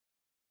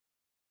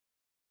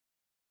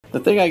The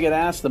thing I get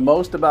asked the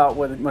most about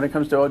when it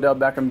comes to Odell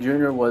Beckham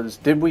Jr. was,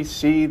 did we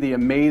see the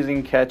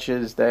amazing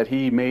catches that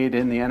he made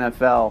in the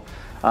NFL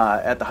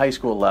at the high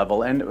school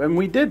level? And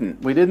we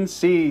didn't. We didn't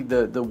see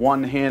the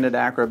one-handed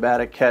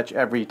acrobatic catch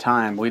every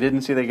time. We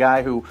didn't see the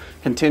guy who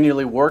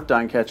continually worked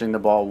on catching the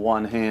ball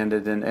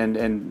one-handed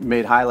and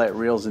made highlight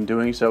reels in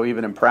doing so,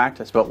 even in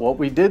practice. But what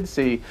we did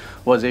see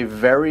was a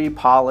very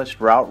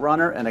polished route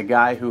runner and a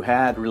guy who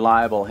had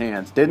reliable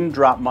hands. Didn't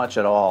drop much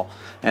at all.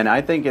 And I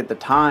think at the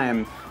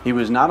time, he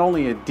was not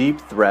only a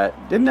deep threat,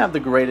 didn't have the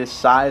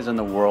greatest size in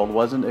the world,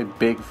 wasn't a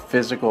big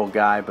physical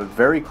guy, but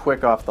very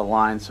quick off the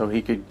line, so he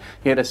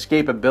had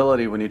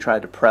escapability when you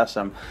tried to press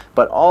him,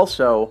 but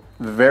also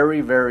very,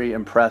 very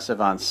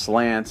impressive on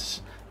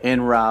slants,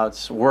 in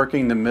routes,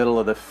 working the middle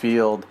of the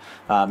field,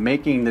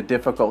 making the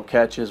difficult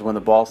catches when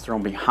the ball's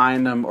thrown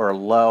behind him or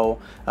low,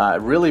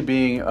 really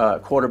being a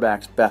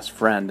quarterback's best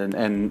friend.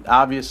 And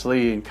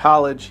obviously in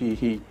college,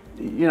 he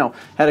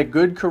had a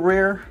good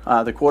career.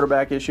 The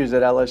quarterback issues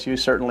at LSU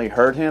certainly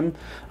hurt him,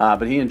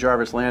 but he and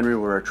Jarvis Landry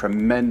were a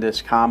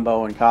tremendous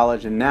combo in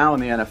college, and now in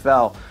the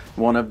NFL,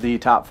 one of the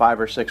top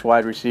 5 or 6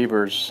 wide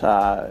receivers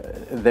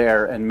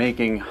there and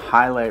making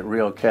highlight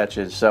reel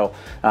catches. So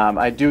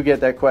I do get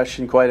that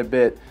question quite a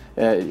bit.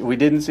 We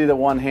didn't see the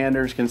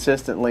one-handers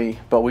consistently,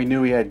 but we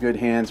knew he had good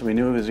hands, we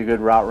knew he was a good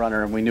route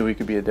runner, and we knew he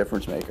could be a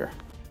difference maker.